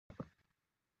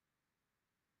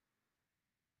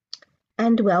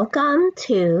and welcome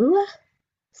to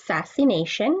Sassy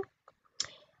Nation,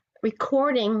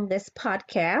 recording this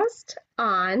podcast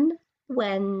on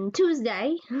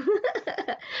Tuesday,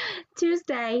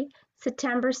 Tuesday,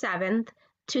 September 7th,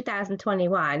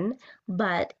 2021,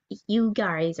 but you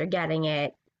guys are getting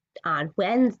it on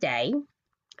Wednesday,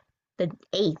 the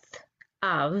 8th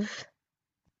of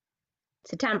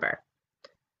September.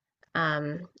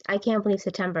 I can't believe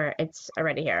September, it's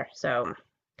already here, so...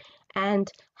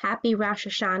 And happy Rosh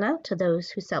Hashanah to those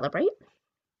who celebrate.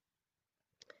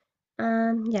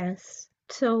 Yes.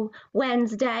 So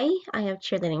Wednesday, I have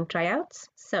cheerleading tryouts.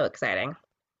 So exciting.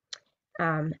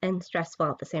 And stressful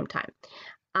at the same time.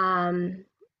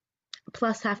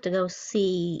 Plus have to go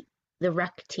see the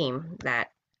rec team that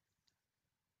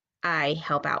I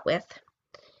help out with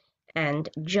and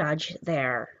judge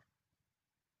their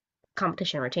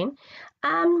competition routine.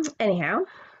 Anyhow,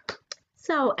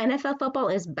 so NFL football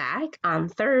is back on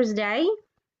Thursday,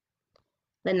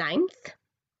 the 9th.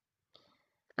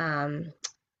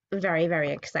 Very, very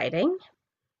exciting.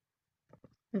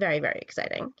 Very, very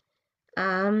exciting.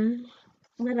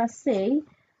 Let us see.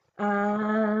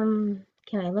 Can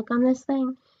I look on this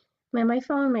thing? My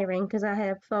phone may ring because I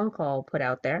have a phone call put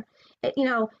out there.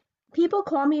 People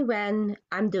call me when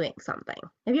I'm doing something.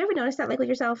 Have you ever noticed that, like with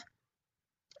yourself?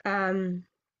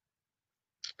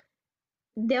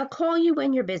 They'll call you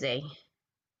when you're busy.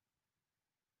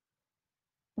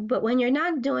 But when you're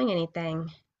not doing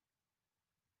anything,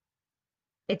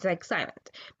 it's like silent.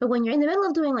 But when you're in the middle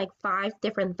of doing like 5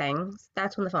 different things,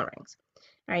 that's when the phone rings.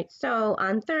 All right, so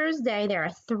on Thursday, there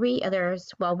are 3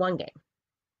 others, well, 1 game.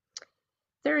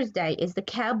 Thursday is the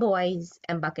Cowboys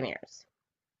and Buccaneers.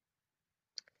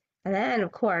 And then,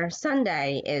 of course,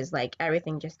 Sunday is like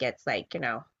everything just gets like,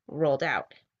 rolled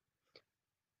out.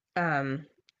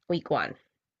 Week 1.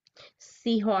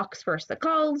 Seahawks versus the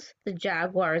Colts, the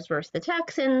Jaguars versus the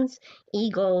Texans,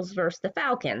 Eagles versus the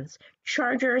Falcons,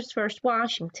 Chargers versus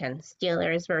Washington,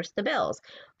 Steelers versus the Bills,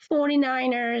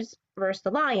 49ers versus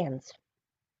the Lions,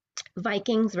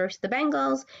 Vikings versus the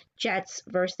Bengals, Jets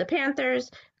versus the Panthers,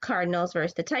 Cardinals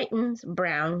versus the Titans,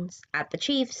 Browns at the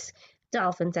Chiefs,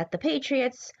 Dolphins at the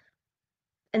Patriots,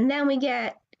 and then we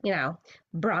get,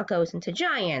 Broncos into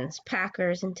Giants,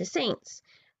 Packers into Saints,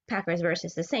 Packers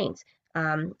versus the Saints,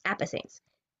 at the Saints,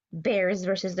 Bears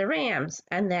versus the Rams,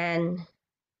 and then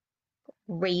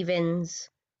Ravens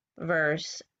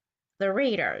versus the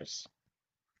Raiders.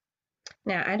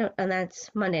 Now, and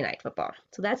that's Monday Night Football.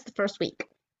 So that's the first week.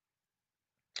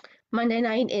 Monday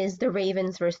night is the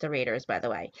Ravens versus the Raiders, by the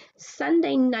way.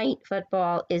 Sunday Night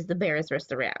Football is the Bears versus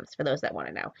the Rams, for those that want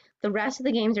to know. The rest of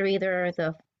the games are either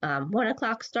the 1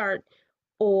 o'clock start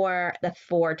or the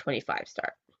 4:25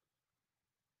 start.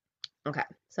 Okay,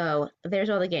 so there's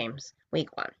all the games,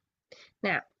 week 1.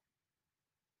 Now,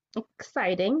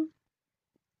 exciting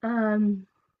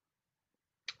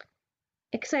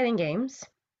games.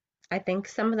 I think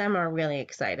some of them are really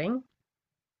exciting.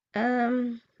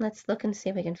 Let's look and see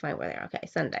if we can find where they are. Okay,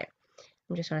 Sunday.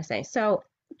 I'm just want to say. So,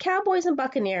 Cowboys and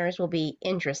Buccaneers will be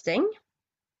interesting.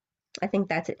 I think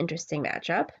that's an interesting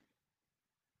matchup.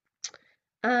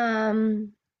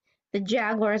 The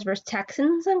Jaguars versus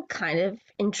Texans, I'm kind of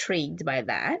intrigued by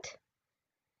that.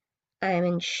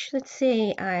 Let's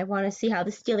see, I want to see how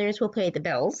the Steelers will play the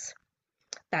Bills.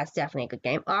 That's definitely a good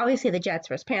game. Obviously, the Jets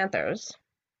versus Panthers.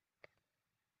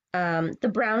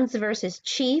 The Browns versus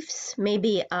Chiefs,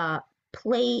 maybe a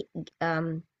playoff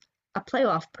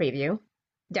preview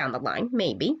down the line,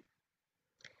 maybe.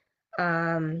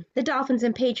 The Dolphins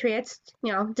and Patriots,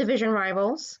 division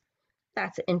rivals.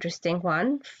 That's an interesting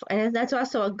one. And that's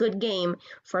also a good game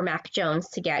for Mac Jones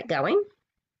to get going.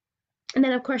 And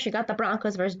then, of course, you got the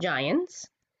Broncos versus Giants.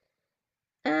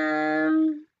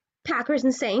 Packers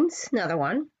and Saints, another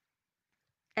one.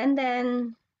 And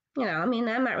then, I'm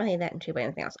not really that intrigued by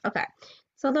anything else. Okay,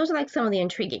 so those are like some of the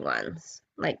intriguing ones,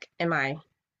 like in my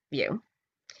view,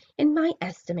 in my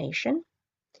estimation.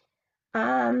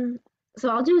 So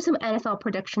I'll do some NFL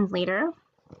predictions later,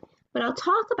 but I'll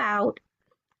talk about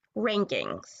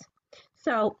rankings.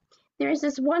 So there's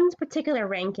this one particular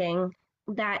ranking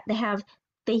that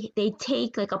they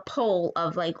take like a poll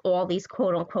of like all these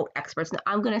quote unquote experts. Now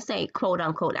I'm going to say quote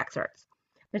unquote experts.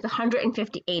 There's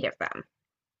 158 of them.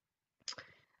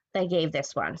 They gave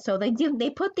this one. So they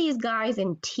put these guys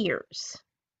in tiers.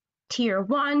 Tier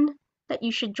 1 that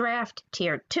you should draft,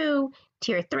 tier 2,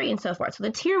 tier 3, and so forth. So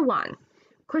the tier 1,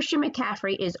 Christian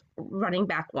McCaffrey is running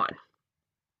back 1.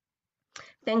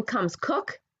 Then comes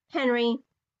Cook, Henry,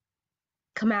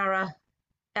 Kamara,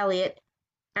 Elliott,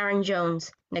 Aaron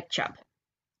Jones, Nick Chubb.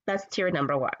 That's tier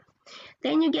number 1.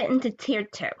 Then you get into tier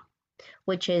 2,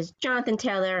 which is Jonathan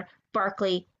Taylor,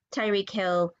 Barkley, Tyreek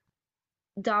Hill,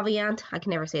 Daviant, I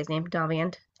can never say his name,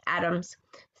 Daviant Adams,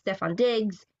 Stephon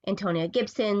Diggs, Antonio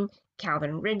Gibson,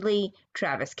 Calvin Ridley,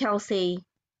 Travis Kelce,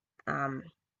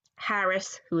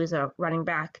 Harris, who is a running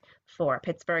back for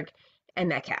Pittsburgh, and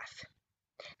Metcalf.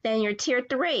 Then your tier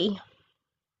 3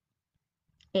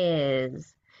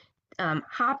 is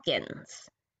Hopkins,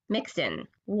 Mixon,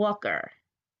 Waller,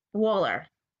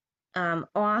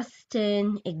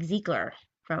 Austin Ezekiel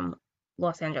from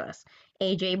Los Angeles,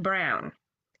 A.J. Brown,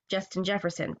 Justin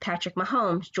Jefferson, Patrick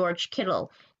Mahomes, George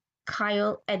Kittle,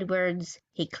 Kyle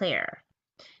Edwards-Helaire,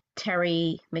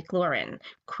 Terry McLaurin,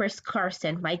 Chris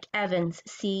Carson, Mike Evans,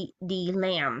 C.D.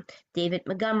 Lamb, David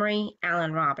Montgomery,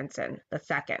 Allen Robinson, the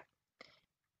second.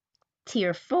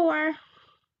 Tier 4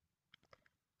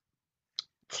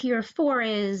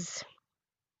 is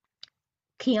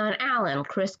Keon Allen,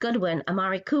 Chris Goodwin,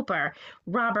 Amari Cooper,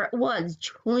 Robert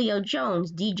Woods, Julio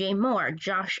Jones, DJ Moore,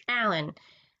 Josh Allen,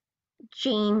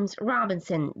 James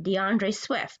Robinson, DeAndre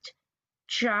Swift,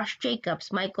 Josh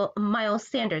Jacobs, Miles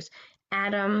Sanders,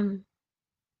 Adam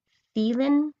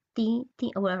Thielen,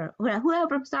 whoever,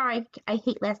 I'm sorry, I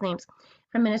hate last names,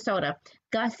 from Minnesota,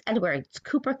 Gus Edwards,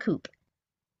 Cooper Kupp,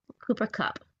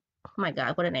 oh my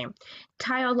God, what a name,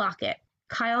 Tyler Lockett,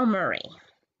 Kyle Murray,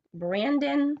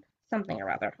 Brandon something or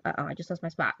other, I just lost my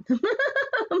spot,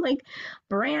 I'm like,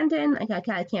 Brandon, I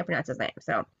can't pronounce his name,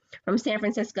 so, from San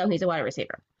Francisco, he's a wide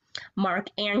receiver, Mark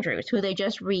Andrews, who they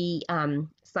just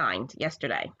signed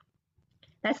yesterday.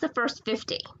 That's the first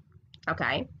 50,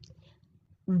 okay?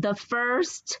 The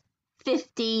first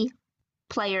 50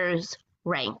 players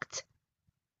ranked,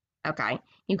 okay?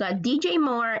 You got DJ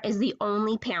Moore is the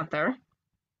only Panther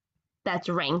that's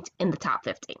ranked in the top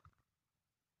 50.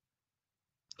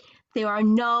 There are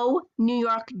no New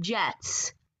York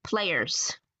Jets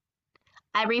players.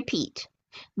 I repeat,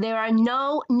 there are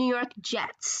no New York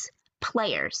Jets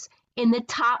players in the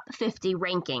top 50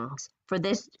 rankings for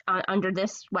this under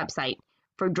this website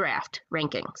for draft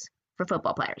rankings for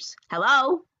football players.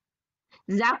 Hello?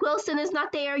 Zach Wilson is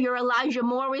not there. Your Elijah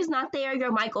Moore is not there.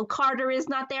 Your Michael Carter is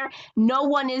not there. No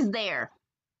one is there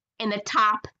in the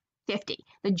top 50.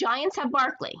 The Giants have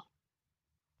Barkley.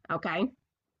 Okay?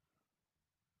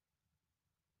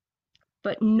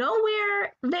 But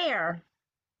nowhere there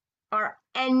are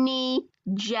any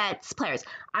Jets players.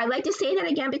 I like to say that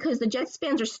again because the Jets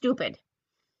fans are stupid.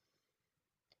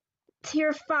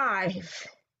 Tier 5.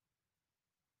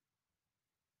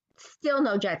 Still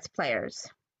no Jets players.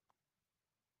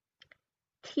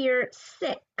 Tier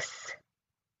 6.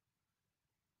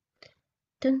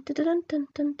 Dun, dun, dun, dun,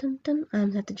 dun, dun, dun. I'm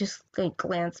going to have to just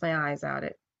glance my eyes at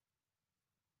it.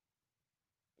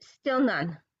 Still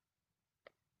none.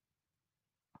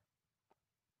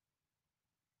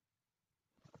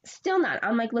 Still none.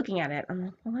 I'm like looking at it. I'm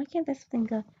like, well, why can't this thing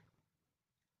go?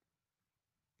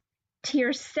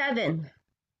 Tier 7.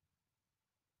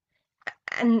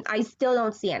 And I still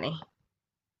don't see any.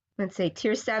 Let's say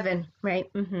tier 7,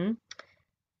 right?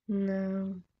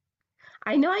 No.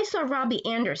 I know I saw Robbie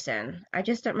Anderson. I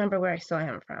just don't remember where I saw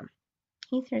him from.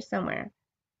 He's here somewhere.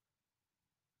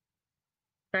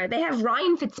 All right, they have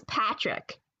Ryan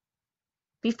Fitzpatrick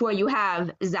before you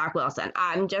have Zach Wilson.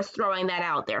 I'm just throwing that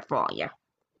out there for all you.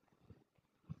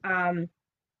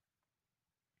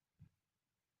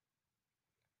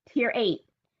 Tier 8.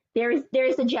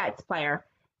 There's the Jets player.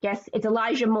 Yes, it's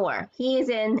Elijah Moore. He is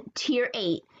in tier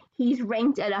 8. He's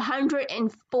ranked at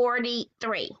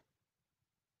 143.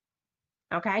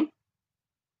 Okay?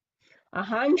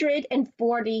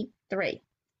 143.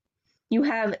 You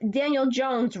have Daniel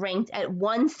Jones ranked at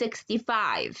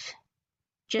 165.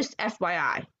 Just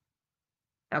FYI.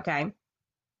 Okay?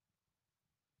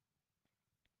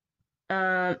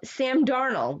 Sam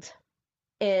Darnold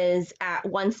is at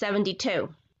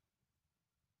 172.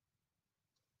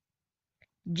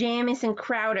 Jamison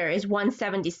Crowder is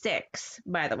 176,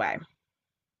 by the way.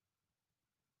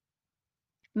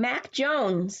 Mac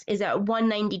Jones is at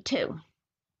 192.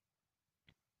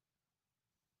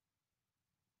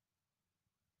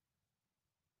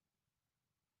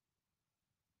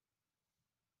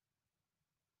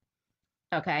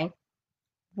 Okay.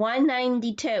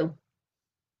 192.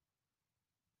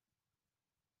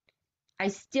 I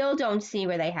still don't see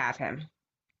where they have him.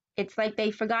 It's like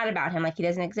they forgot about him, like he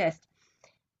doesn't exist.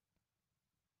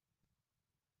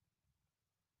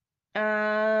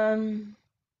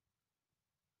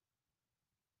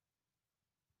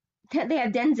 They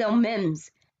have Denzel Mims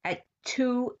at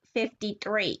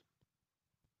 253.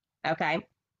 Okay.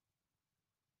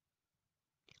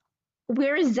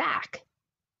 Where is Zach?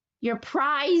 Your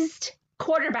prized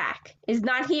quarterback is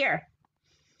not here.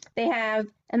 They have,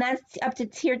 and that's up to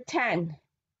tier 10.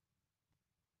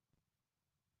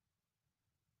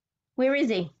 Where is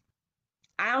he?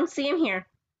 I don't see him here.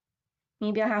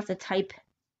 Maybe I'll have to type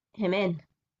him in.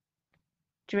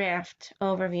 Draft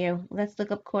overview. Let's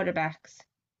look up quarterbacks.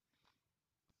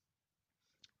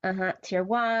 Tier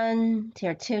 1,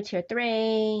 Tier 2, Tier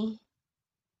 3,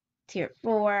 Tier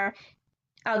 4.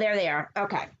 Oh, there they are.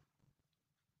 Okay.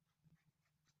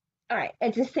 All right.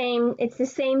 It's the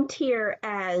same tier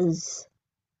as,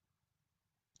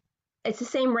 it's the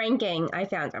same ranking. I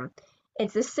found them.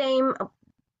 It's the same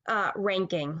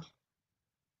ranking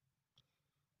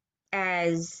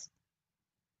as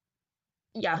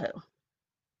Yahoo.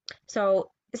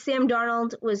 So Sam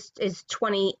Darnold is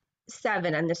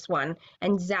 27 on this one,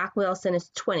 and Zach Wilson is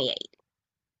 28.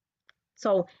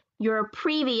 So your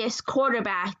previous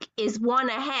quarterback is one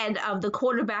ahead of the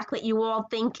quarterback that you all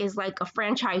think is like a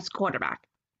franchise quarterback.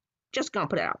 Just gonna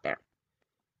put it out there.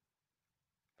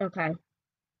 Okay.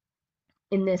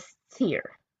 In this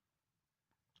tier.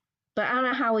 But I don't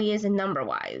know how he is in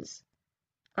number-wise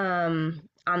on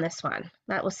this one.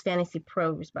 That was Fantasy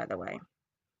Pros, by the way.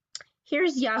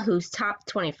 Here's Yahoo's top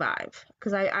 25,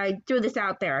 because I threw this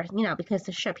out there, because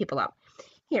to shut people up.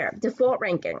 Here, default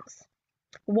rankings.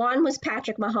 1 was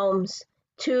Patrick Mahomes,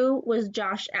 2 was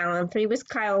Josh Allen, 3 was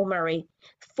Kyle Murray,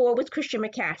 4 was Christian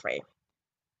McCaffrey.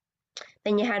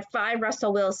 Then you had 5,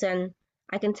 Russell Wilson.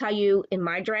 I can tell you in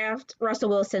my draft, Russell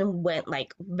Wilson went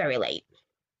like very late.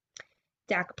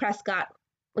 Dak Prescott,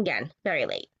 again, very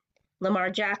late. Lamar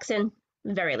Jackson,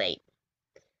 very late.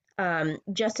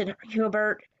 Justin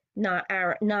Herbert,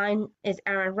 9 is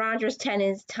Aaron Rodgers, 10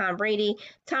 is Tom Brady.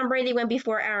 Tom Brady went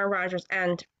before Aaron Rodgers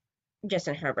and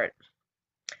Justin Herbert.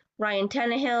 Ryan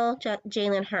Tannehill,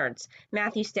 Jalen Hurts,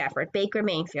 Matthew Stafford, Baker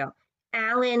Mayfield,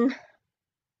 Alvin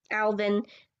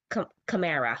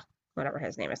Kamara, whatever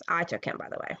his name is. I took him, by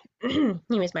the way.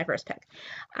 He was my first pick.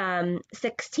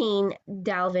 16,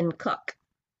 Dalvin Cook.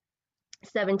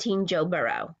 17, Joe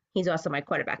Burrow. He's also my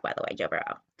quarterback, by the way, Joe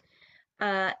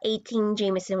Burrow. 18,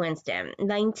 Jameson Winston.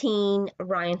 19,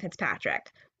 Ryan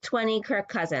Fitzpatrick. 20, Kirk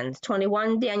Cousins.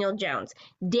 21, Daniel Jones.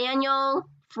 Daniel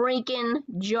freaking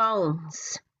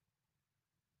Jones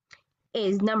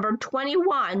is number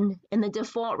 21 in the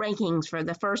default rankings for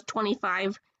the first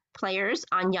 25 players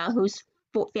on Yahoo's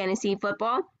fantasy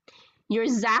football. Your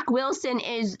Zach Wilson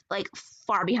is like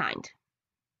far behind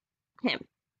him.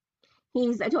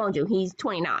 I told you, he's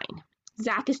 29.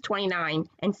 Zach is 29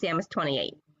 and Sam is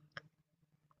 28.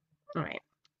 All right,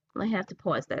 I have to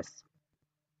pause this.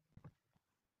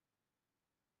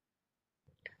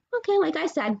 Okay, like I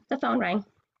said, the phone rang.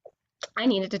 I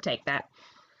needed to take that.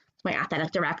 My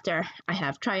athletic director. I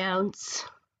have tryouts.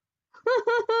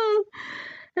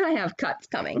 And I have cuts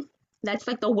coming. That's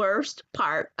like the worst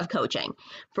part of coaching.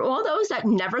 For all those that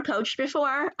never coached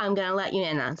before, I'm going to let you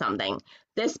in on something.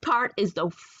 This part is the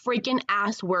freaking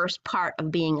ass worst part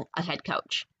of being a head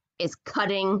coach, is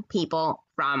cutting people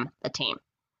from the team.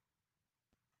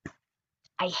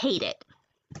 I hate it.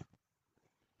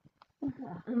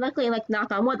 And luckily, like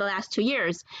knock on wood, the last 2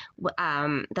 years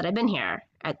that I've been here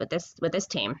with this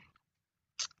team,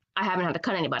 I haven't had to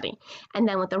cut anybody. And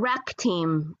then with the rec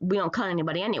team, we don't cut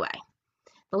anybody anyway.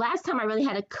 The last time I really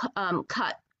had to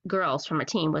cut girls from a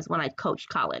team was when I coached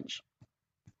college.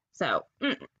 So,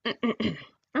 okay,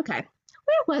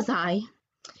 where was I?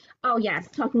 Oh yes,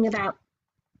 talking about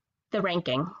the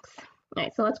rankings. All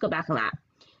right, so let's go back on that.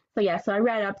 So yeah, so I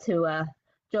read up to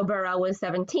Joe Burrow was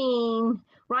 17.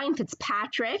 Ryan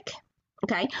Fitzpatrick,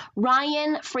 okay,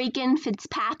 Ryan freaking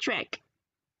Fitzpatrick,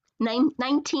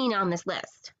 19 on this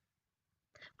list.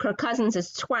 Kirk Cousins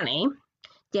is 20.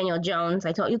 Daniel Jones,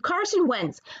 I told you. Carson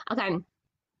Wentz, okay.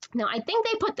 Now, I think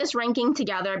they put this ranking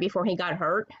together before he got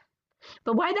hurt,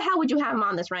 but why the hell would you have him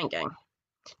on this ranking?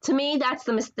 To me,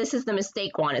 this is the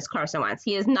mistake one, is Carson Wentz.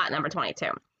 He is not number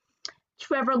 22.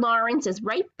 Trevor Lawrence is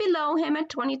right below him at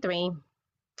 23.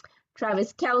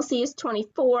 Travis Kelce is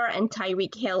 24, and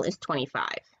Tyreek Hill is 25.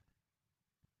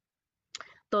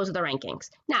 Those are the rankings.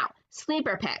 Now,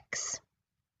 sleeper picks.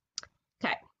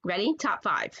 Okay, ready? Top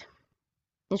 5.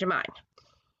 Here's your mind.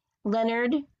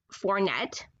 Leonard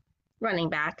Fournette, running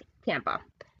back, Tampa.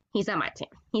 He's on my team.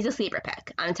 He's a sleeper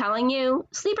pick. I'm telling you,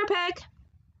 sleeper pick.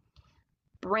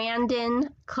 Brandon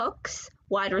Cooks,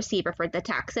 wide receiver for the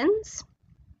Texans.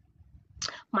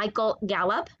 Michael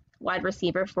Gallup, wide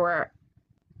receiver for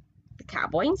the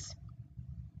Cowboys.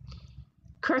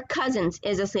 Kirk Cousins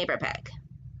is a sleeper pick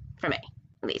for me,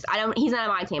 at least. He's not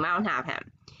on my team. I don't have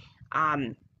him.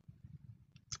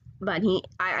 But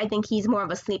I think he's more of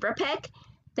a sleeper pick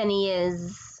than he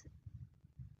is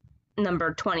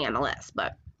number 20 on the list.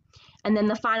 And then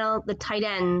the tight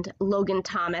end, Logan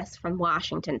Thomas from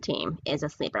Washington team, is a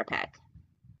sleeper pick.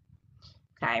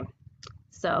 Okay.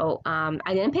 So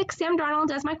I didn't pick Sam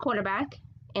Darnold as my quarterback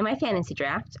in my fantasy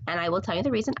draft, and I will tell you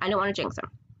the reason. I don't want to jinx him.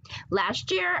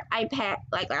 Last year I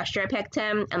picked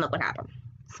him, and look what happened.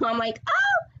 So I'm like,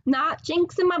 oh, not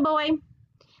jinxing my boy,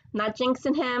 not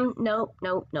jinxing him. Nope,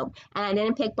 nope, nope. And I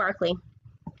didn't pick Barkley.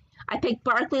 I picked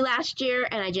Barkley last year,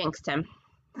 and I jinxed him.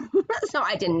 So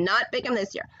I did not pick him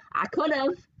this year. I could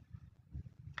have.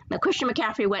 Now Christian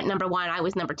McCaffrey went number 1. I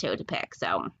was number 2 to pick.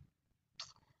 So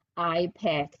I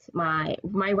picked my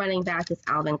running back is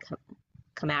Alvin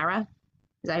Kamara.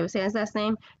 Is that how you say his last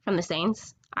name? From the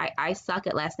Saints. I suck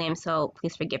at last names, so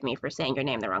please forgive me for saying your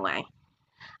name the wrong way.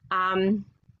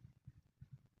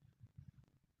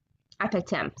 I picked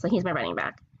him, so he's my running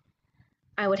back.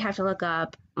 I would have to look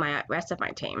up my rest of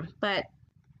my team, but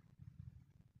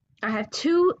I have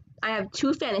two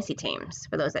fantasy teams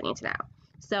for those that need to know.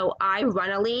 So I run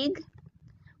a league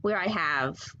where I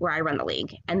run the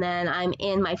league, and then I'm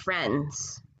in my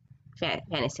friend's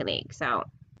fantasy league. So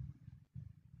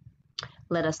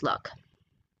let us look.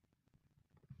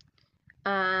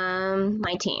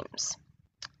 My teams.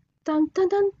 Dun dun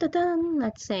dun dun dun.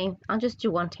 Let's see. I'll just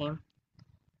do one team.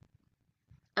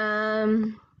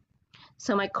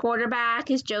 So my quarterback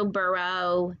is Joe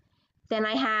Burrow. Then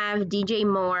I have DJ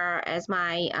Moore as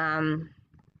one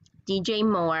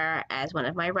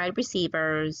of my wide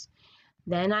receivers.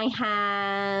 Then I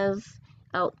have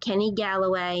Kenny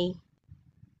Galloway.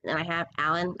 Then I have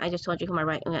Allen. I just told you who my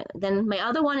right. Then my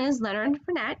other one is Leonard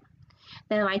Fournette.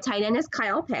 Then my tight end is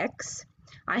Kyle Pitts.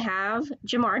 I have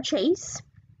Jamar Chase.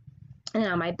 And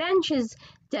on my bench is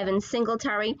Devin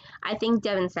Singletary. I think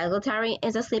Devin Singletary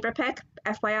is a sleeper pick,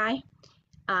 FYI.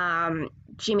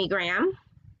 Jimmy Graham,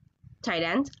 tight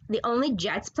end. The only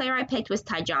Jets player I picked was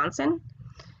Ty Johnson.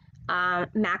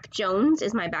 Mac Jones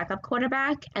is my backup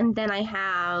quarterback. And then I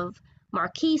have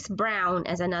Marquise Brown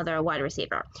as another wide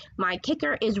receiver. My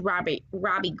kicker is Robbie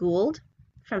Gould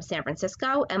from San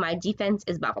Francisco. And my defense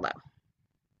is Buffalo.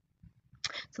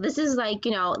 So this is like,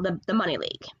 the money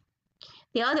league.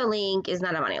 The other league is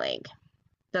not a money league,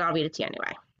 but I'll read it to you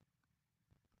anyway.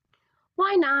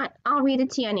 Why not? I'll read it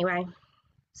to you anyway.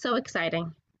 So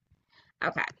exciting.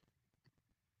 Okay.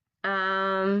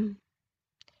 Now,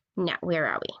 where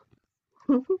are we?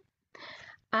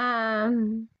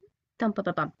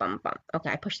 Okay,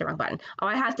 I pushed the wrong button. Oh,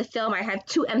 I have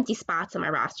 2 empty spots on my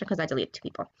roster because I deleted 2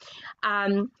 people. So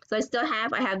I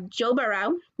have Joe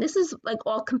Burrow. This is like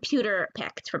all computer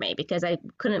picked for me because I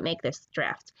couldn't make this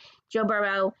draft. Joe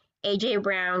Burrow, AJ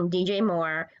Brown, DJ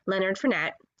Moore, Leonard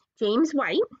Fournette, James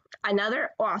White,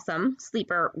 another awesome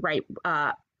sleeper running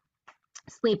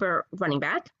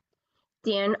back,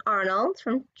 Dan Arnold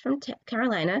from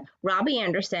Carolina, Robbie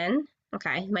Anderson.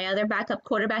 Okay, my other backup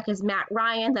quarterback is Matt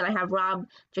Ryan. Then I have Rob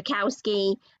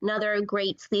Jakowski, another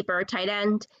great sleeper tight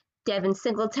end, Devin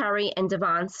Singletary, and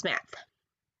Devon Smith.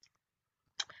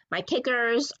 My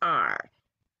kickers are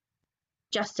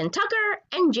Justin Tucker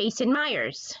and Jason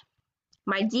Myers.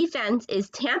 My defense is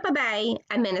Tampa Bay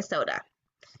and Minnesota.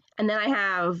 And then I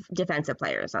have defensive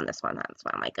players on this one. That's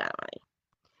why I'm like,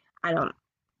 I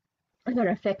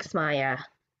gotta fix my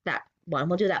that one.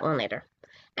 We'll do that one later.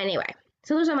 Anyway.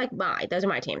 So those are my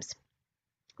teams.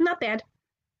 Not bad.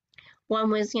 One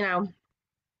was,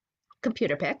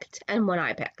 computer picked, and one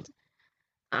I picked.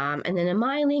 And then in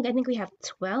my league, I think we have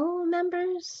 12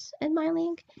 members in my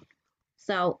league.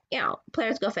 So,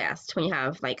 players go fast when you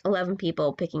have like 11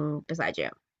 people picking beside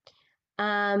you.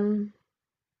 So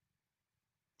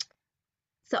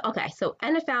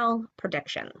NFL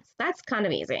predictions. That's kind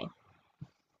of easy.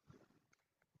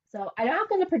 So I'm not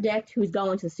going to predict who's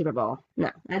going to the Super Bowl. No,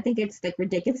 I think it's like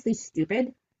ridiculously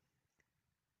stupid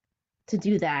to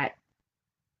do that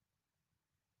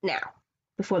now,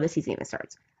 before the season even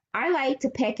starts. I like to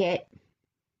pick it.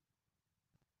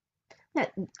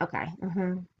 Okay.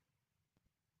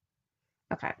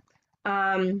 Okay.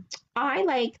 I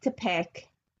like to pick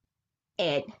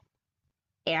it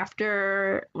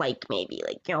after maybe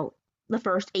the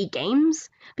first 8 games,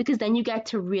 because then you get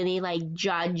to really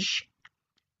judge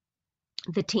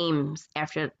the teams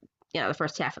after the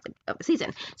first half of the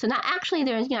season. So now actually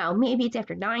there's maybe it's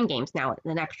after 9 games now,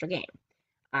 an extra game.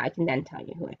 I can then tell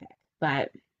you who I pick.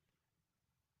 But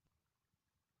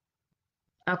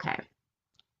okay.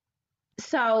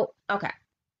 So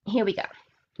here we go.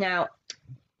 Now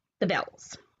the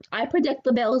Bills. I predict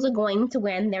the Bills are going to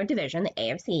win their division, the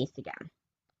AFC East again.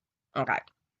 Okay.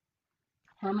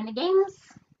 How many games?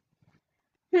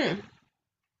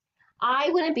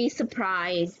 I wouldn't be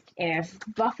surprised if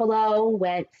Buffalo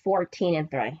went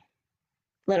 14-3.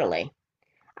 Literally.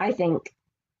 I think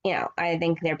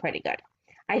they're pretty good.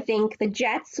 I think the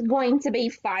Jets are going to be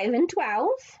 5-12.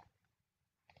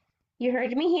 You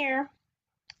heard me here.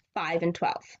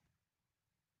 5-12.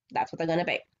 That's what they're going to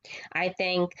be. I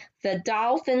think the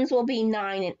Dolphins will be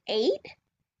 9-8,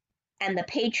 and the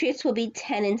Patriots will be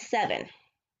 10-7.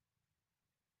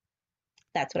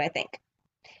 That's what I think.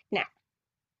 Now,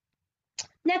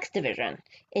 next division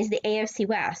is the AFC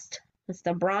West. It's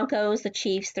the Broncos, the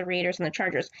Chiefs, the Raiders, and the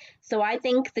Chargers. So I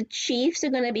think the Chiefs are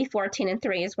going to be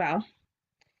 14-3 as well.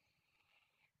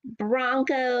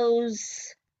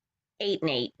 Broncos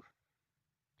 8-8.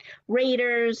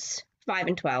 Raiders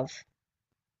 5-12.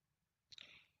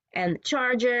 And the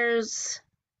Chargers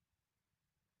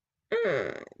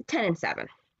 10-7.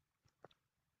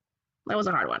 That was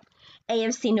a hard one.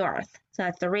 AFC North. So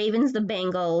that's the Ravens, the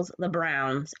Bengals, the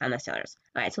Browns, and the Steelers.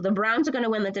 All right, so the Browns are going to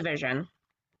win the division.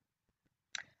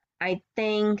 I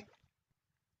think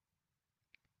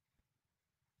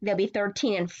they'll be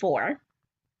 13-4.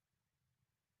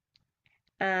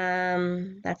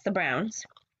 That's the Browns.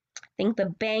 I think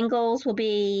the Bengals will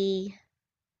be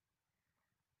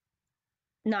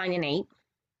 9-8.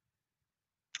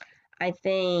 I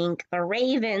think the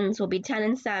Ravens will be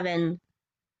 10-7,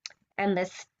 and the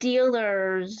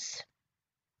Steelers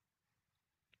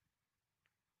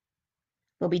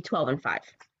will be 12-5.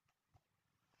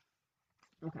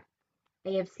 Okay.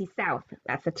 AFC South.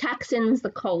 That's the Texans,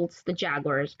 the Colts, the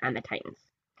Jaguars, and the Titans.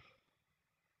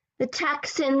 The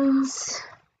Texans,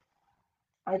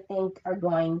 I think, are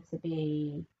going to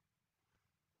be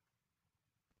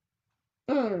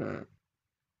all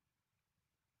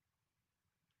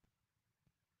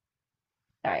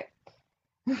right.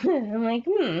 I'm like,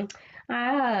 well,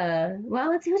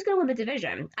 let's see who's going to win the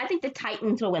division. I think the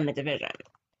Titans will win the division.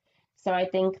 So I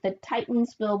think the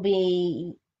Titans will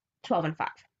be 12-5.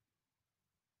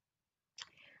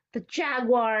 The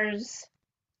Jaguars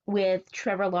with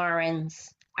Trevor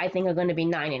Lawrence, I think, are going to be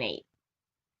 9-8.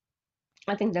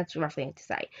 I think that's roughly it to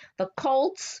say. The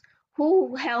Colts,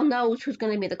 who hell knows who's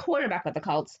going to be the quarterback of the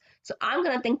Colts? So I'm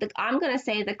going to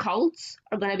say the Colts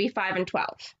are going to be 5-12.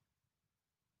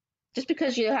 Just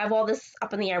because you have all this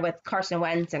up in the air with Carson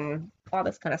Wentz and all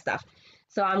this kind of stuff.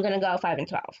 So I'm going to go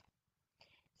 5-12.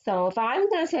 So if I'm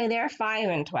going to say they're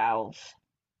 5-12,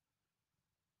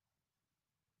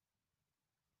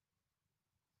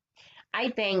 I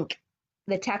think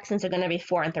the Texans are going to be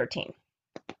 4-13.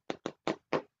 All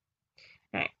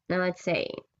right, now let's see.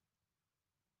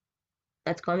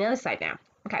 Let's go on the other side now.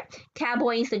 Okay,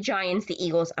 Cowboys, the Giants, the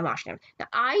Eagles, and Washington. Now,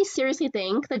 I seriously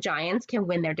think the Giants can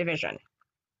win their division.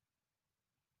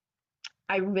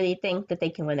 I really think that they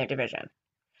can win their division.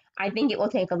 I think it will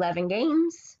take 11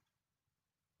 games,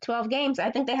 12 games.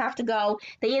 I think they have to go.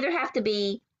 They either have to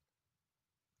be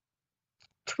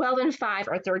 12-5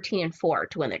 or 13-4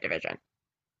 to win their division.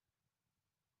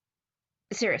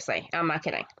 Seriously, I'm not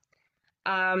kidding.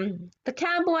 The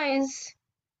Cowboys,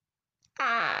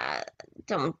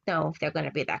 don't know if they're going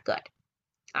to be that good.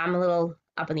 I'm a little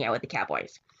up in the air with the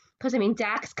Cowboys. Because, I mean,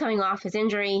 Dak's coming off his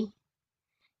injury.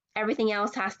 Everything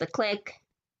else has to click.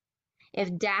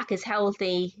 If Dak is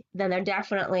healthy, then they'll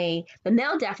definitely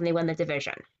win the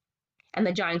division. And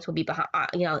the Giants will be behind,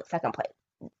 second place.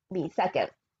 Be second.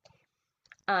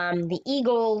 The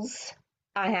Eagles,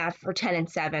 I have for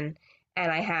 10-7,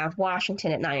 and I have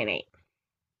Washington at 9-8.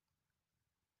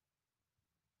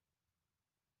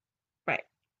 Right.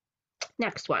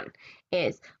 Next one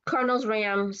is Cardinals,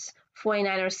 Rams,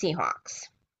 49ers, Seahawks.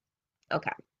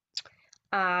 Okay.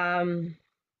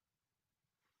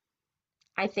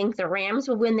 I think the Rams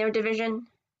will win their division.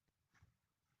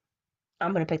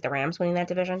 I'm going to pick the Rams winning that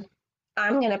division.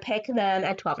 I'm going to pick them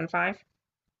at 12-5.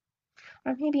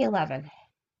 Or maybe 11.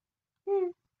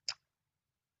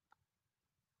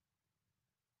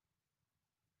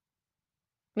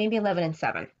 Maybe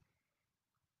 11-7.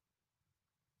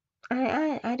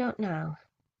 I don't know.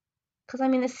 Because, I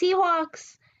mean, the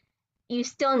Seahawks, you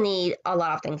still need a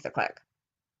lot of things to click.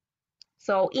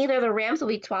 So either the Rams will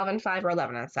be 12-5 or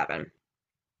 11-7.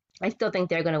 I still think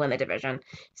they're going to win the division.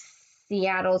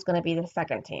 Seattle's going to be the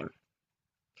second team.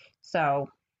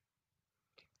 So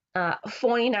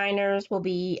 49ers will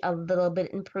be a little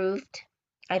bit improved.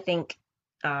 I think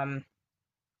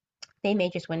they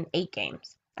may just win 8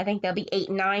 games. I think they'll be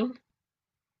 8-9.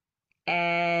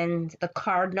 And the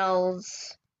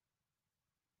Cardinals,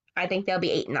 I think they'll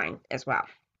be 8-9 as well.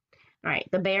 All right,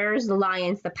 the Bears, the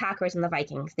Lions, the Packers, and the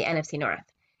Vikings, the NFC North.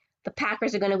 The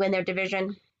Packers are going to win their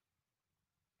division.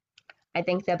 I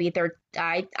think they'll be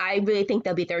I really think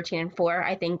they'll be 13-4.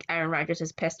 I think Aaron Rodgers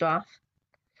is pissed off.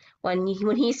 When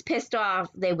he's pissed off,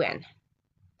 they win.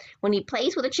 When he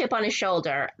plays with a chip on his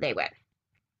shoulder, they win.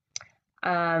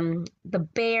 The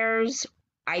Bears,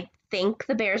 I think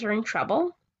the Bears are in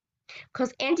trouble.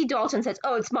 Because Andy Dalton says,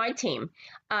 "Oh, it's my team."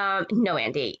 No,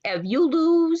 Andy. If you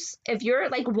lose, if you're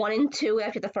like 1-2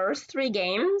 after the first 3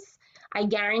 games, I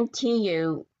guarantee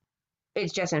you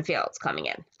it's Justin Fields coming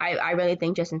in. I really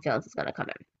think Justin Fields is going to come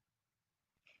in.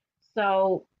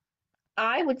 So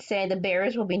I would say the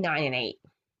Bears will be 9-8.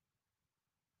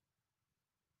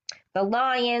 The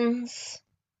Lions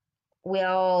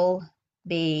will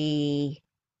be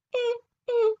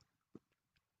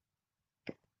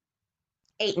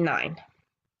 8-9,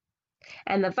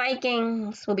 and the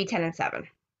Vikings will be 10-7.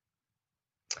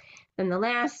 Then the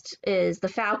last is the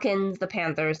Falcons, the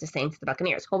Panthers, the Saints, the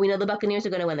Buccaneers. Well, we know the Buccaneers are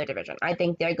going to win their division. I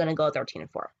think they're going to go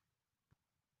 13-4.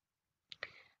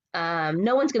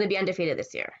 No one's going to be undefeated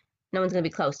this year. No one's going to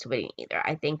be close to winning either.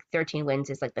 I think 13 wins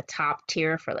is like the top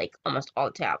tier for like almost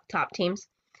all top teams.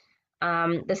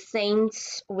 The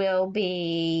Saints will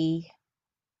be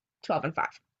 12-5.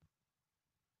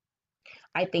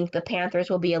 I think the Panthers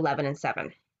will be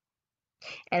 11-7.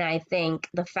 And I think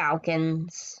the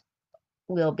Falcons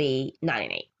will be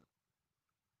 9-8.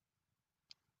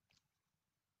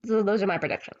 So those are my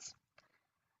predictions.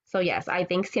 So yes, I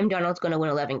think Sam Darnold's going to win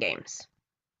 11 games,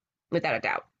 without a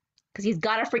doubt, because he's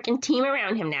got a freaking team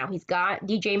around him now. He's got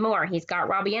DJ Moore. He's got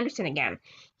Robbie Anderson again.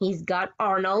 He's got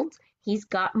Arnold. He's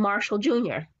got Marshall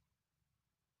Jr.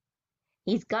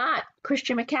 He's got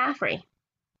Christian McCaffrey.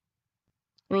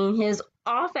 I mean, his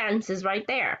offense is right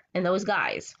there, and those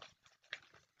guys.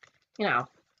 You know,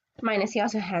 minus he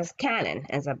also has Cannon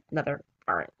as another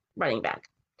running back.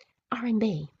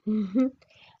 R&B.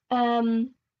 So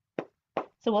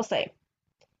we'll see.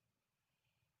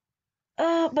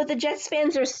 But the Jets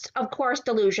fans are, of course,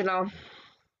 delusional.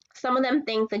 Some of them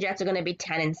think the Jets are going to be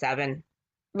 10-7.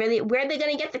 Really, where are they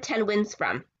going to get the 10 wins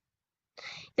from?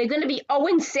 They're going to be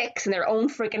 0-6 in their own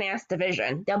freaking ass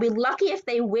division. They'll be lucky if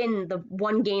they win the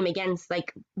one game against,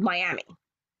 like, Miami.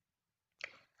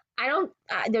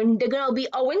 They're going to be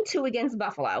 0-2 against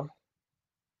Buffalo.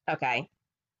 Okay.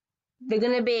 They're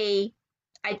going to be,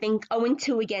 I think,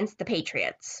 0-2 against the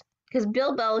Patriots. Because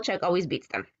Bill Belichick always beats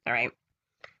them, all right?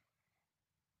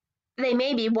 They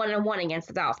may be 1-1 against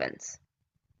the Dolphins.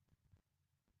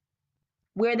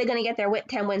 Where are they going to get their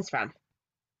 10 wins from?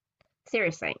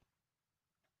 Seriously.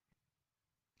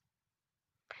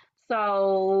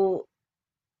 So,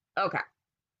 okay.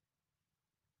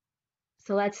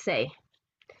 So let's see.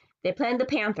 They played the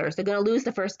Panthers. They're going to lose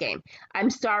the first game. I'm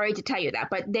sorry to tell you that,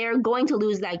 but they're going to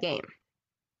lose that game.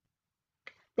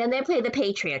 Then they play the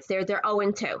Patriots. They're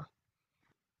 0-2.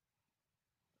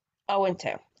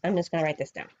 0-2. I'm just going to write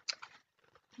this down.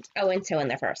 0-2 in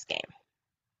their first game.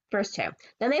 First 2.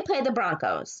 Then they play the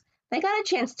Broncos. They got a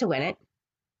chance to win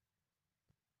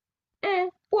it.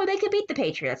 Or they could beat the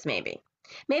Patriots, maybe.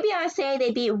 Maybe I say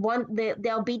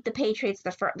they'll beat the Patriots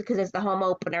because it's the home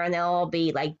opener, and they'll all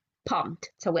be like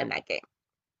pumped to win that game.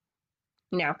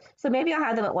 So maybe I'll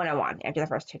have them at 1-1 after the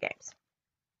first 2 games.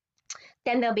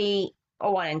 Then they'll be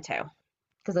 1-2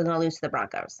 because they're going to lose to the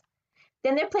Broncos.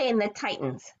 Then they're playing the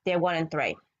Titans. They're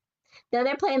 1-3. Then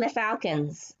they're playing the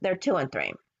Falcons. They're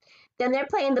 2-3. Then they're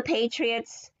playing the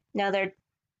Patriots. Now they're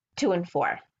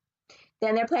 2-4.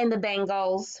 Then they're playing the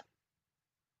Bengals.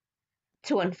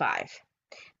 2-5.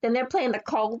 Then they're playing the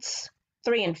Colts.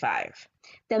 3-5.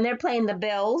 Then they're playing the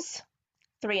Bills.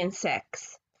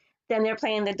 3-6. Then they're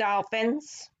playing the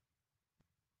Dolphins.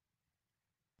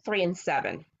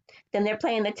 3-7. Then they're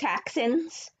playing the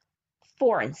Texans.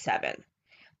 4-7.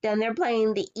 Then they're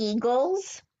playing the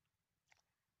Eagles.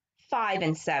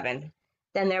 5-7.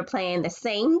 Then they're playing the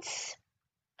Saints.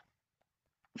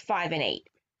 5-8.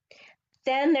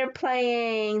 Then they're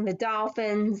playing the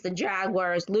Dolphins, the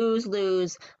Jaguars,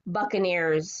 lose,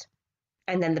 Buccaneers,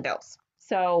 and then the Bills.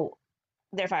 So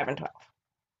they're 5-12.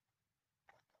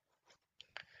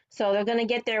 So they're going to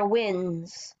get their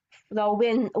wins. They'll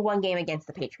win one game against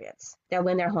the Patriots. They'll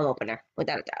win their home opener,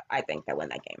 without a doubt. I think they'll win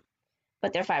that game.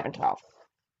 But they're 5-12.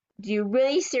 Do you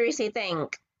really seriously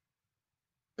think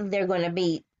they're going to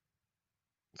beat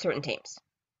certain teams?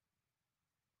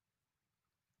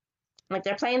 Like,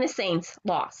 they're playing the Saints,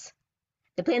 loss.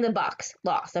 They're playing the Bucs,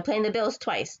 loss. They're playing the Bills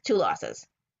twice, 2 losses.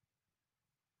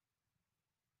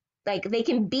 Like, they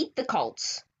can beat the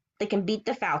Colts. They can beat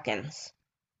the Falcons.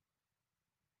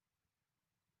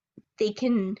 They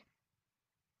can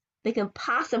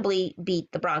possibly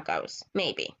beat the Broncos,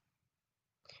 maybe.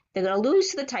 They're going to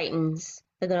lose to the Titans.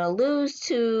 They're going to lose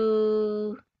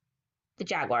to the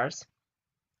Jaguars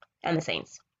and the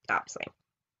Saints, obviously.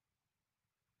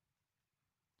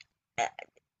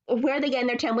 Where are they getting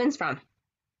their 10 wins from?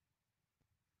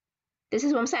 This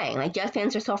is what I'm saying. Like, Jets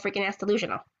fans are so freaking ass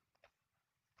delusional.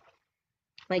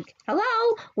 Like,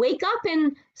 hello, wake up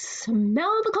and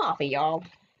smell the coffee, y'all.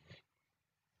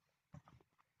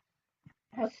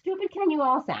 How stupid can you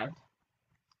all sound?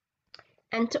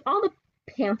 And to all the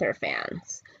Panther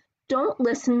fans, don't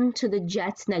listen to the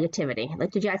Jets negativity,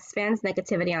 like the Jets fans'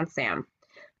 negativity on Sam.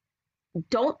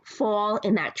 Don't fall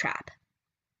in that trap.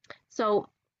 So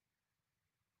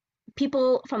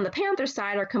people from the Panther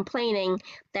side are complaining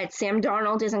that Sam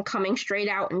Darnold isn't coming straight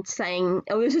out and saying,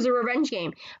 oh, this is a revenge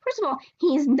game. First of all,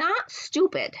 he's not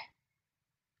stupid.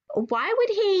 Why would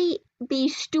he be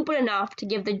stupid enough to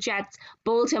give the Jets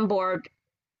bulletin board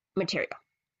material?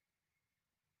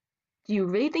 Do you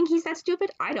really think he's that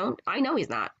stupid? I don't. I know he's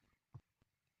not.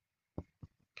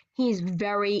 He's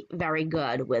very, very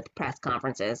good with press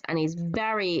conferences, and he's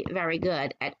very, very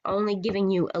good at only giving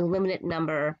you a limited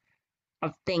number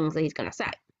of things that he's going to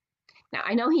say. Now,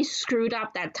 I know he screwed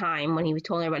up that time when he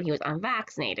told everybody he was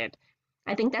unvaccinated.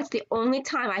 I think that's the only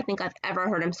time I think I've ever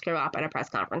heard him screw up at a press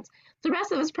conference. The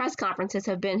rest of his press conferences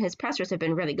his pressers have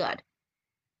been really good.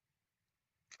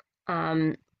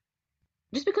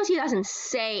 Just because he doesn't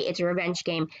say it's a revenge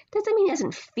game doesn't mean he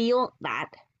doesn't feel that.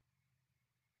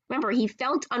 Remember, he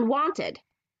felt unwanted.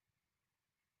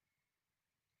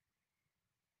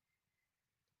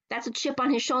 That's a chip on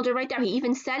his shoulder right there. He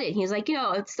even said it. He's like,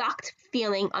 it sucked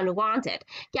feeling unwanted.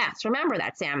 Yes, remember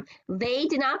that, Sam. They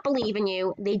did not believe in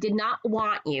you. They did not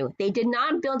want you. They did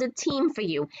not build a team for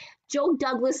you. Joe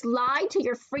Douglas lied to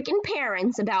your freaking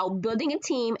parents about building a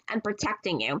team and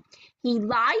protecting you. He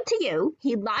lied to you.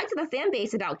 He lied to the fan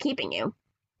base about keeping you,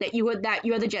 that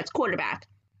you're the Jets quarterback.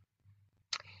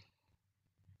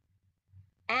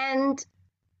 And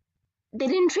they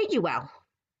didn't treat you well.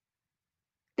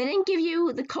 They didn't give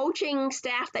you the coaching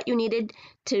staff that you needed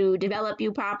to develop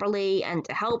you properly and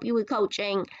to help you with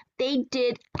coaching. They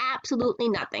did absolutely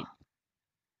nothing.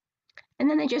 And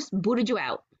then they just booted you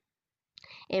out.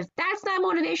 If that's not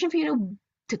motivation for you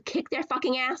to kick their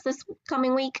fucking ass this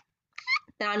coming week,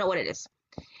 then I know what it is.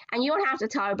 And you don't have to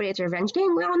tell everybody it's a revenge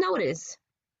game. We all know it is.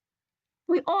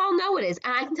 We all know it is.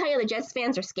 And I can tell you the Jets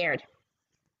fans are scared.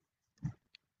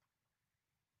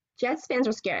 Jets fans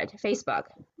are scared. Facebook.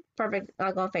 Perfect.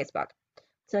 I'll go on Facebook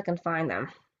so I can find them.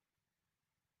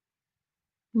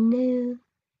 No.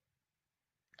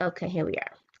 Okay, here we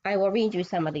are. I will read you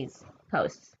some of these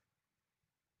posts.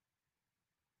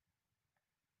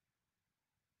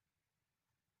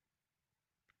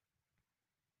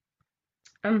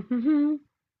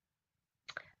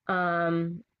 Oh, I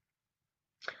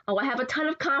have a ton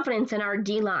of confidence in our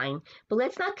D-line, but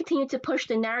let's not continue to push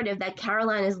the narrative that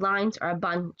Carolina's lines are a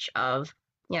bunch of,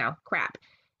 crap.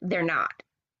 They're not.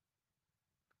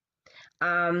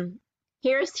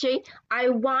 Here's she. I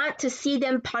want to see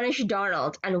them punish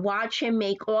Darnold and watch him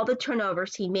make all the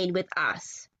turnovers he made with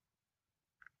us.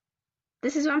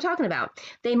 This is what I'm talking about.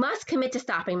 They must commit to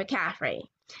stopping McCaffrey.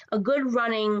 A good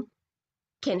running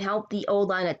can help the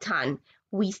O-line a ton.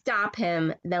 We stop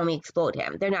him, then we explode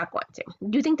him. They're not going to.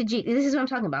 Do you think this is what I'm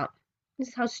talking about? This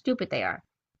is how stupid they are.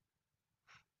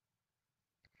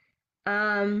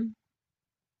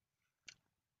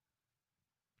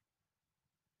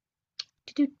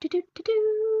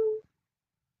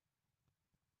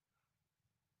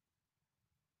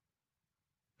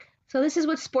 So this is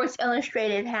what Sports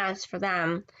Illustrated has for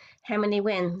them. How many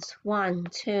wins? 1,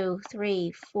 2,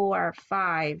 3, 4,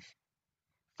 5.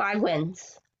 5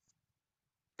 wins.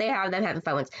 They have them having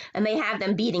 5 wins. And they have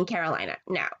them beating Carolina.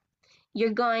 Now,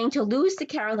 you're going to lose to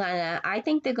Carolina. I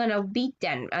think they're going to beat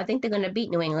Denver. I think they're going to beat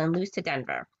New England, lose to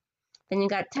Denver. Then you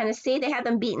got Tennessee. They have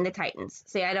them beating the Titans.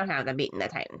 See, I don't have them beating the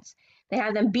Titans. They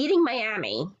have them beating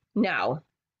Miami. No.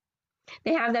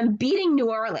 They have them beating New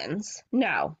Orleans.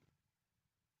 No.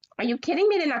 Are you kidding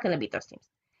me? They're not going to beat those teams.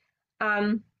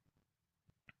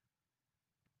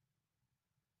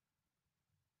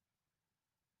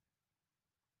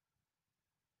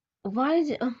 Why is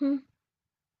it?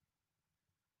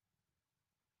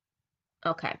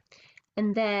 Okay.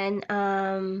 And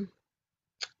then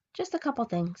just a couple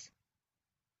things.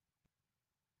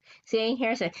 See,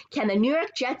 here's it. Can the New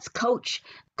York Jets coach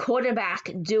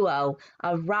quarterback duo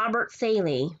of Robert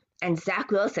Saleh and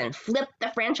Zach Wilson flip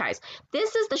the franchise?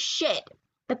 This is the shit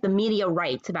that the media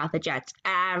writes about the Jets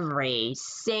every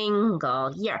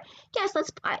single year. Yes,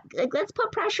 let's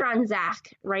put pressure on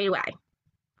Zach right away.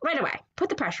 Right away. Put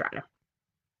the pressure on him.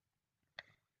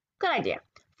 Good idea.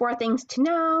 4 things to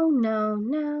know. No.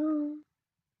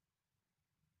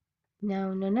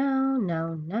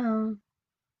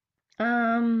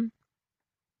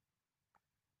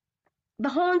 The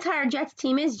whole entire Jets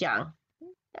team is young.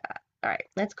 All right,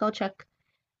 let's go check.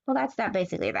 Well, that's that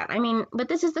basically that. I mean, but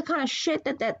this is the kind of shit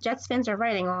that Jets fans are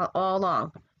writing all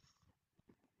along.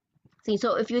 See,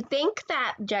 so if you think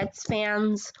that Jets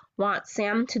fans want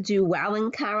Sam to do well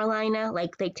in Carolina,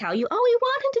 like they tell you, oh, we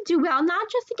want him to do well, not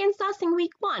just against us in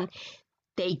week 1.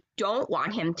 They don't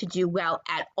want him to do well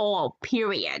at all,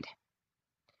 period.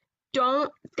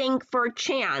 Don't think for a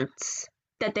chance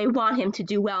that they want him to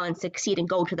do well and succeed and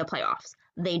go to the playoffs.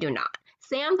 They do not.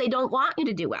 Sam, they don't want you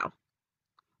to do well.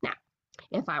 Now,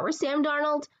 if I were Sam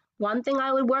Darnold, one thing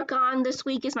I would work on this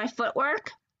week is my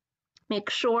footwork. Make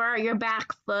sure your back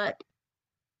foot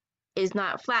is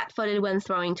not flat-footed when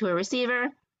throwing to a receiver.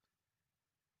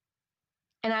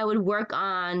 And I would work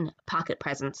on pocket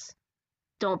presence.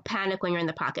 Don't panic when you're in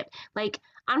the pocket. Like,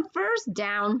 on first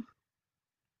down,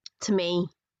 to me,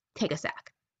 take a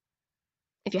sack.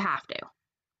 If you have to.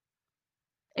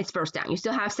 It's first down. You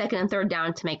still have second and third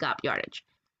down to make up yardage.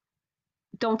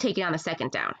 Don't take it on the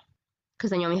second down. Because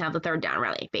then you only have the third down,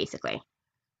 really, basically.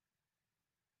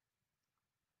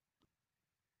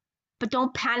 But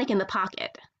don't panic in the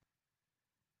pocket.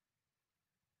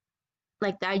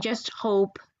 Like, I just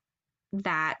hope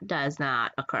that does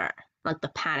not occur. Like the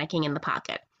panicking in the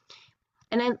pocket.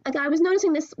 And I was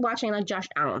noticing this watching like Josh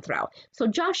Allen throw. So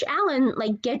Josh Allen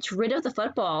like gets rid of the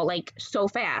football like so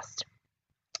fast.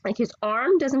 Like his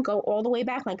arm doesn't go all the way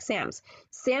back like Sam's.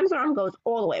 Sam's arm goes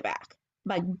all the way back,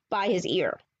 like by his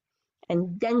ear,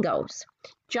 and then goes.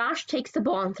 Josh takes the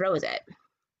ball and throws it.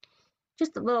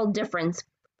 Just a little difference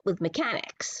with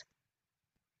mechanics.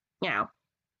 You know,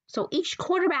 so each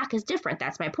quarterback is different.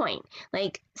 That's my point.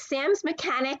 Like Sam's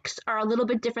mechanics are a little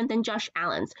bit different than Josh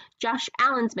Allen's. Josh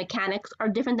Allen's mechanics are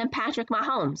different than Patrick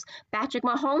Mahomes'. Patrick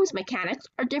Mahomes' mechanics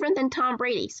are different than Tom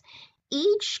Brady's.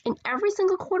 Each and every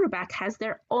single quarterback has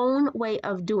their own way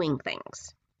of doing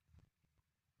things.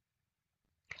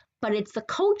 But it's the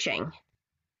coaching,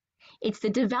 it's the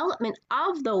development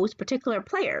of those particular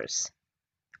players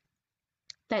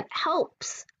that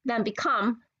helps them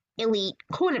become elite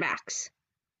quarterbacks.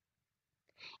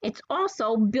 It's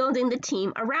also building the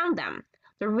team around them.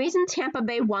 The reason Tampa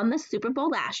Bay won the Super Bowl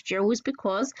last year was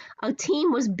because a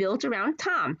team was built around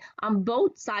Tom on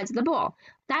both sides of the ball.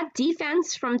 That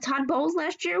defense from Todd Bowles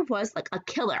last year was like a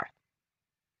killer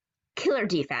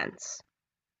defense.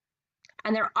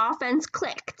 And their offense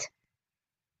clicked.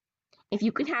 If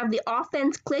you can have the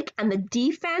offense click and the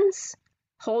defense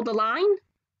hold the line,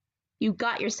 you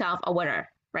got yourself a winner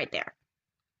right there.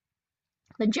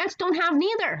 The Jets don't have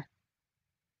neither.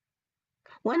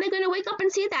 When are they going to wake up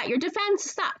and see that? Your defense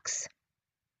sucks.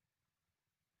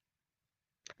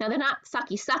 Now, they're not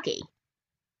sucky,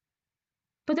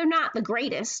 but they're not the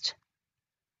greatest.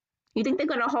 You think they're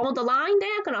going to hold the line?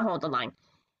 They're not going to hold the line.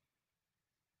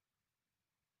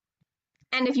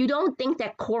 And if you don't think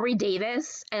that Corey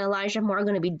Davis and Elijah Moore are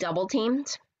going to be double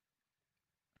teamed,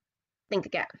 think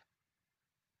again.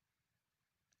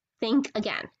 Think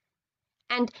again.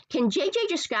 And can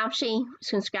JJ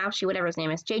Scroushy, whatever his name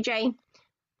is, JJ,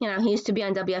 you know, he used to be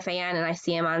on WFAN, and I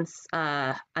see him on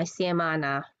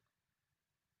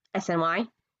SNY.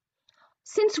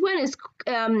 Since when is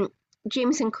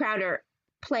Jamison Crowder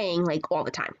playing like all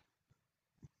the time?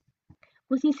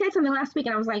 Well, he said something last week,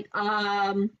 and I was like,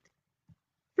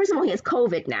 first of all, he has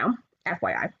COVID now,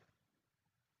 FYI.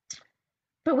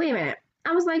 But wait a minute,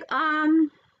 I was like,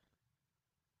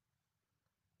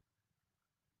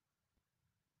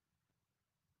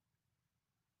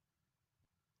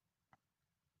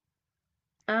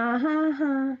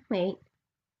 wait.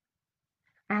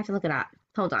 I have to look it up.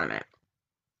 Hold on a minute.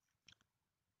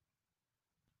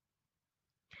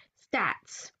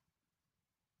 Stats.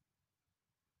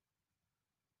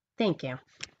 Thank you.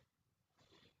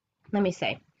 Let me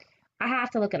see. I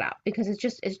have to look it up because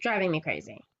it's driving me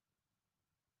crazy.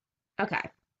 Okay.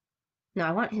 No,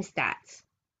 I want his stats.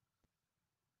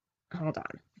 Hold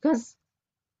on. Because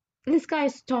this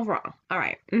guy's so wrong. All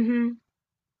right.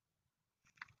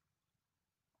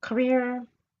 Career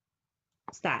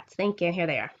stats. Thank you. Here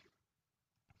they are.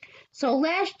 So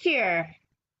last year,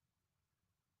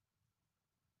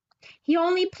 he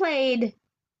only played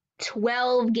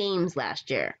 12 games last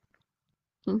year.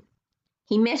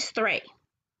 He missed 3.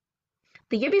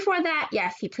 The year before that,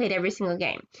 yes, he played every single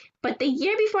game. But the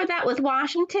year before that with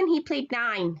Washington, he played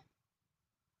 9.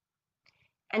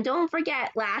 And don't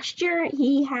forget, last year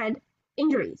he had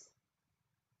injuries.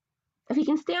 If he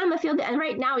can stay on the field, and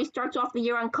right now he starts off the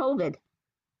year on COVID.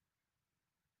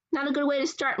 Not a good way to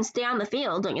start and stay on the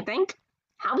field, don't you think?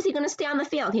 How is he going to stay on the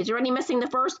field? He's already missing the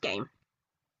first game.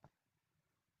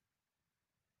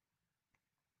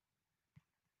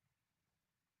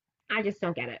 I just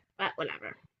don't get it, but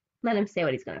whatever. Let him say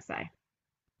what he's going to say.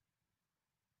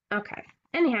 Okay,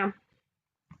 anyhow,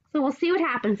 so we'll see what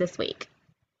happens this week.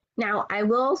 Now, I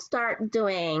will start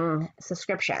doing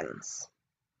subscriptions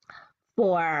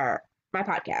for my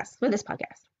podcast, for this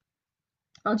podcast.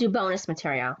 I'll do bonus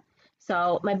material.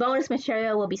 So my bonus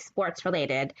material will be sports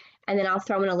related, and then I'll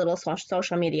throw in a little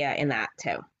social media in that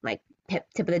too, like tip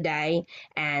of the day.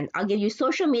 And I'll give you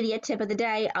social media tip of the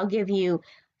day. I'll give you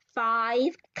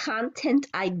 5 content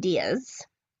ideas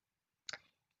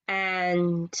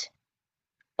and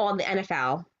all the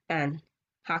NFL and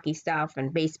hockey stuff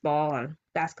and baseball and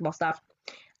basketball stuff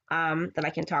that I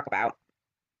can talk about.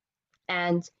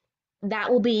 And that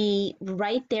will be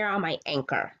right there on my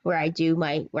Anchor, where I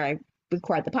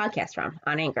record the podcast from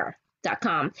on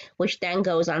anchor.com, which then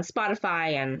goes on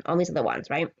Spotify and all these other ones,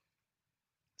 right?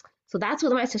 So that's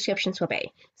what my subscriptions will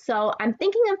be. So I'm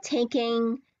thinking of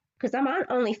taking, because I'm on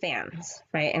OnlyFans,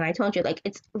 right? And I told you, like,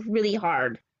 it's really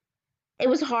hard. It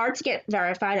was hard to get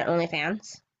verified at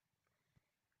OnlyFans.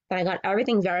 But I got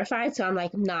everything verified, so I'm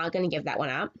like, not going to give that one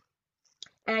up.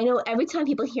 And I know every time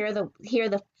people hear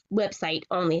the website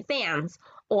OnlyFans,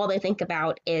 all they think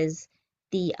about is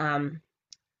the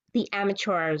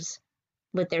amateurs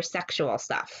with their sexual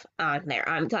stuff on there.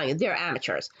 I'm telling you, they're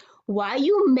amateurs. Why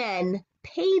you men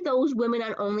pay those women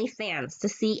on OnlyFans to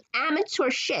see amateur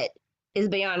shit is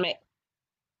beyond me.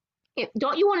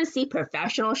 Don't you want to see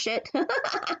professional shit?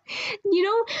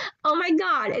 Oh my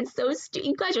God, it's so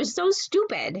you guys are so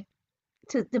stupid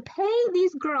to pay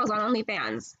these girls on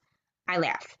OnlyFans. I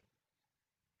laugh.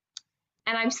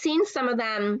 And I've seen some of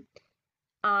them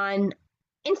on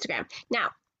Instagram. Now,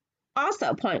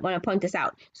 also want to point this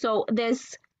out. So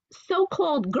this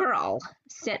so-called girl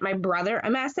sent my brother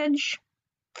a message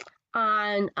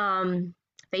on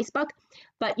Facebook,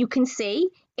 but you can see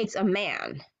it's a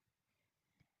man.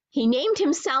 He named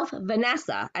himself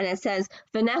Vanessa, and it says,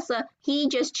 Vanessa, he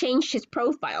just changed his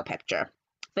profile picture.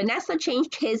 Vanessa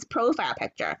changed his profile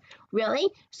picture. Really?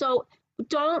 So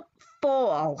don't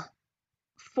fall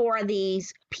for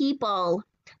these people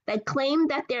that claim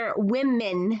that they're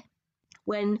women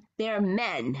when they're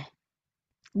men,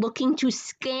 looking to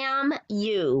scam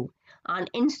you on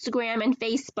Instagram and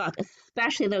Facebook,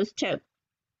 especially those two.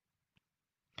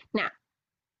 Now,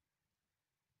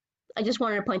 I just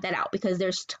wanted to point that out because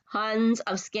there's tons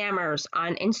of scammers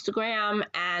on Instagram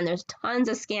and there's tons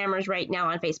of scammers right now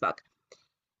on Facebook.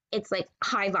 It's like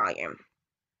high volume.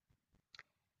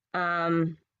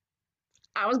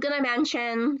 I was going to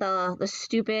mention the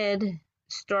stupid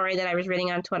story that I was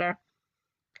reading on Twitter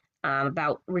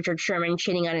about Richard Sherman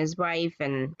cheating on his wife,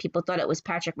 and people thought it was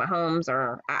Patrick Mahomes,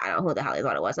 or I don't know who the hell they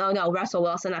thought it was. Oh, no, Russell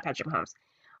Wilson, not Patrick Mahomes.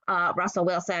 Russell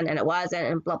Wilson, and it wasn't,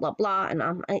 and blah, blah, blah. And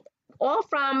all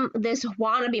from this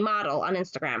wannabe model on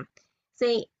Instagram.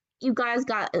 See, you guys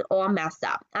got it all messed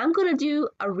up. I'm going to do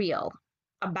a reel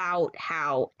about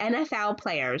how NFL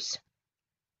players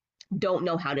don't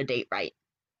know how to date right.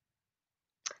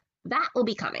 That will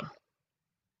be coming.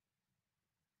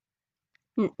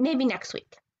 Maybe next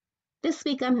week. This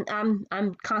week I'm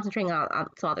concentrating on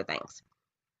some other things.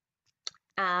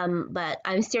 But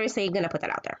I'm seriously going to put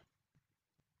that out there.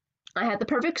 I had the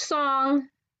perfect song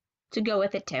to go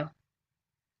with it too.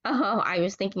 Oh, I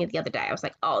was thinking it the other day. I was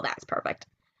like, oh, that's perfect.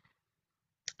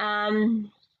 I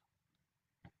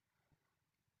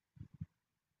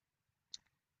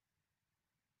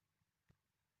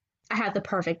have the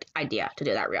perfect idea to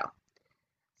do that reel.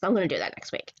 So I'm going to do that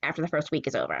next week, after the first week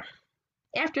is over.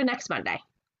 After next Monday.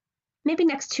 Maybe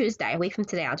next Tuesday, a week from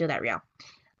today, I'll do that reel.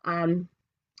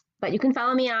 But you can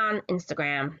follow me on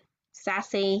Instagram,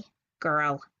 Sassy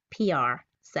Girl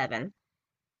PR7.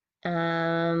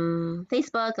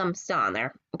 Facebook, I'm still on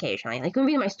there occasionally. Like, you can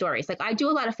read my stories. Like, I do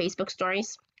a lot of Facebook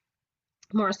stories,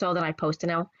 more so than I post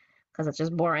now, because it's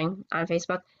just boring on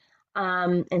Facebook.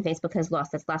 And Facebook has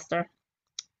lost its luster.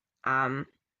 But I'm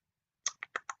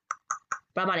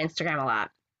on Instagram a lot.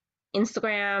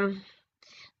 Instagram,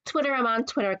 Twitter, I'm on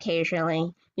Twitter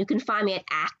occasionally. You can find me at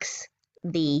Axe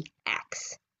the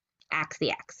X.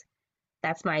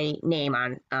 That's my name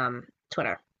on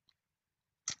Twitter.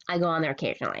 I go on there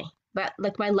occasionally. But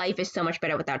like, my life is so much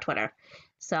better without Twitter.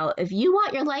 So if you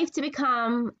want your life to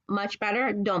become much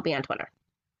better, don't be on Twitter.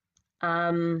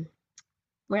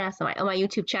 Where else am I? On my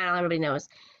YouTube channel, everybody knows.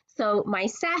 So my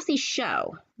Sassy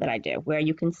show that I do, where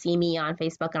you can see me on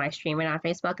Facebook and I stream it on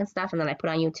Facebook and stuff, and then I put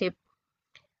on YouTube.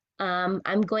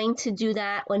 I'm going to do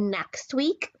that one next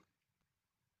week.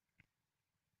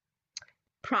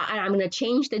 I'm going to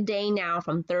change the day now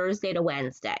from Thursday to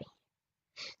Wednesday.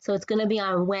 So it's going to be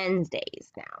on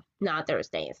Wednesdays now, not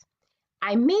Thursdays.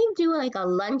 I may do like a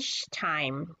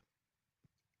lunchtime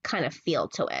kind of feel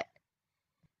to it.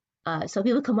 So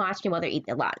people can watch me while they're eating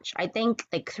their lunch. I think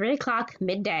like 3 o'clock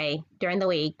midday during the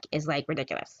week is like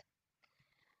ridiculous.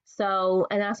 So,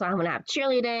 and that's why I'm going to have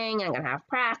cheerleading, I'm going to have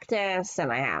practice,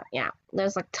 and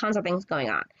there's like tons of things going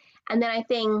on. And then I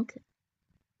think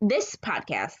this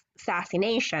podcast, Sassy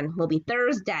Nation, will be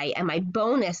Thursday, and my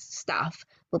bonus stuff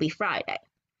will be Friday.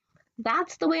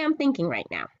 That's the way I'm thinking right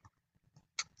now.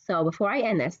 So before I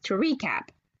end this, to recap,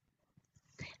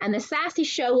 and the Sassy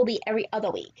show will be every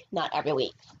other week, not every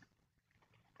week.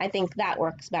 I think that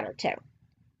works better too.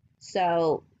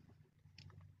 So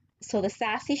the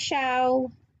Sassy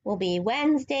show will be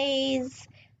Wednesdays,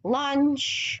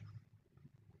 lunch,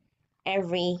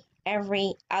 every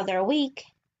other week.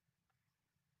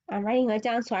 I'm writing that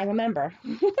down so I remember.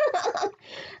 This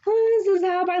is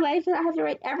how my life is. I have to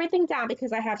write everything down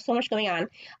because I have so much going on.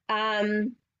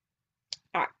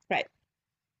 Right.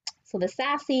 So the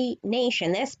Sassy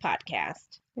Nation, this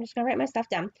podcast, I'm just going to write my stuff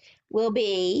down, will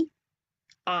be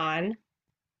on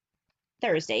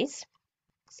Thursdays.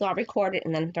 So I'll record it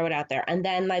and then throw it out there. And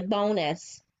then my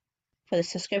bonus for the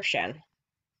subscription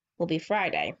will be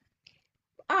Friday.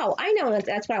 Oh, I know,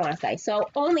 that's what I want to say. So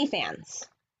OnlyFans.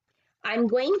 I'm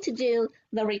going to do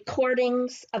the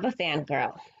recordings of a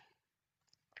fangirl.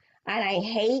 And I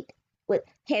hate with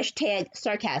hashtag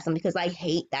sarcasm because I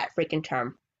hate that freaking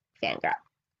term, fangirl.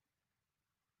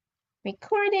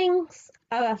 Recordings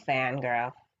of a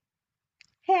fangirl.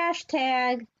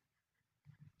 Hashtag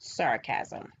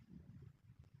sarcasm.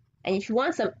 And if you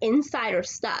want some insider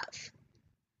stuff,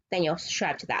 then you'll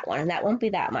subscribe to that one. And that won't be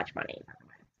that much money.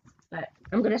 But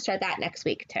I'm going to start that next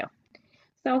week too.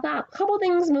 So I've got a couple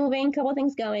things moving, a couple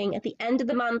things going. At the end of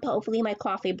the month, hopefully my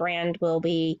coffee brand will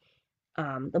be,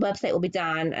 the website will be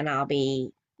done, and I'll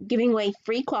be giving away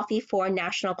free coffee for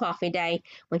National Coffee Day,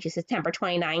 which is September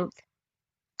 29th.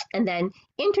 And then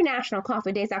International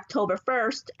Coffee Day is October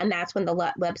 1st, and that's when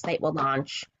the website will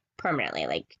launch permanently.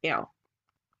 Like,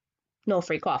 no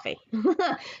free coffee.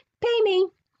 Pay me.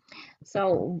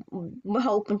 So we're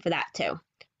hoping for that too,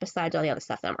 besides all the other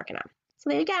stuff that I'm working on.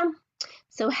 So there you go.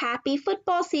 So happy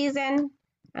football season.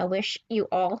 I wish you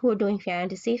all who are doing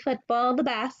fantasy football the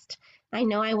best. I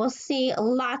know I will see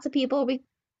lots of people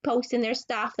posting their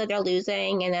stuff that they're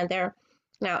losing and then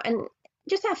and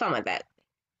just have fun with it.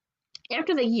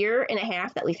 After the year and a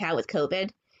half that we've had with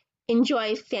COVID,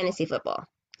 enjoy fantasy football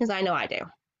because I know I do.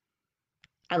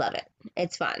 I love it.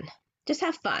 It's fun. Just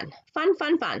have fun. Fun,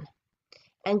 fun, fun.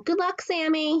 And good luck,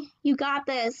 Sammy. You got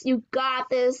this. You got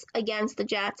this against the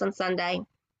Jets on Sunday.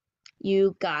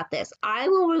 You got this. I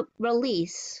will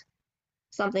release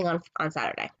something on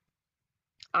Saturday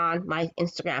on my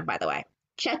Instagram, by the way.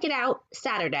 Check it out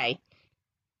Saturday.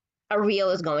 A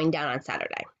reel is going down on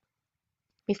Saturday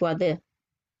before the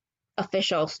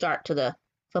official start to the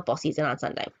football season on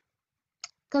Sunday.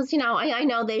 Because, I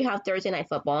know they have Thursday night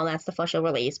football and that's the official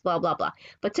release, blah, blah, blah.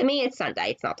 But to me, it's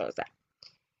Sunday. It's not Thursday.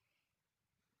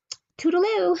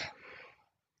 Toodaloo.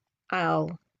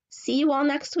 I'll see you all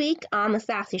next week on the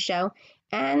Sassy Show,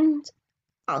 and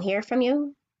I'll hear from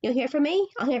you. You'll hear from me.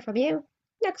 I'll hear from you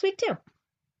next week too.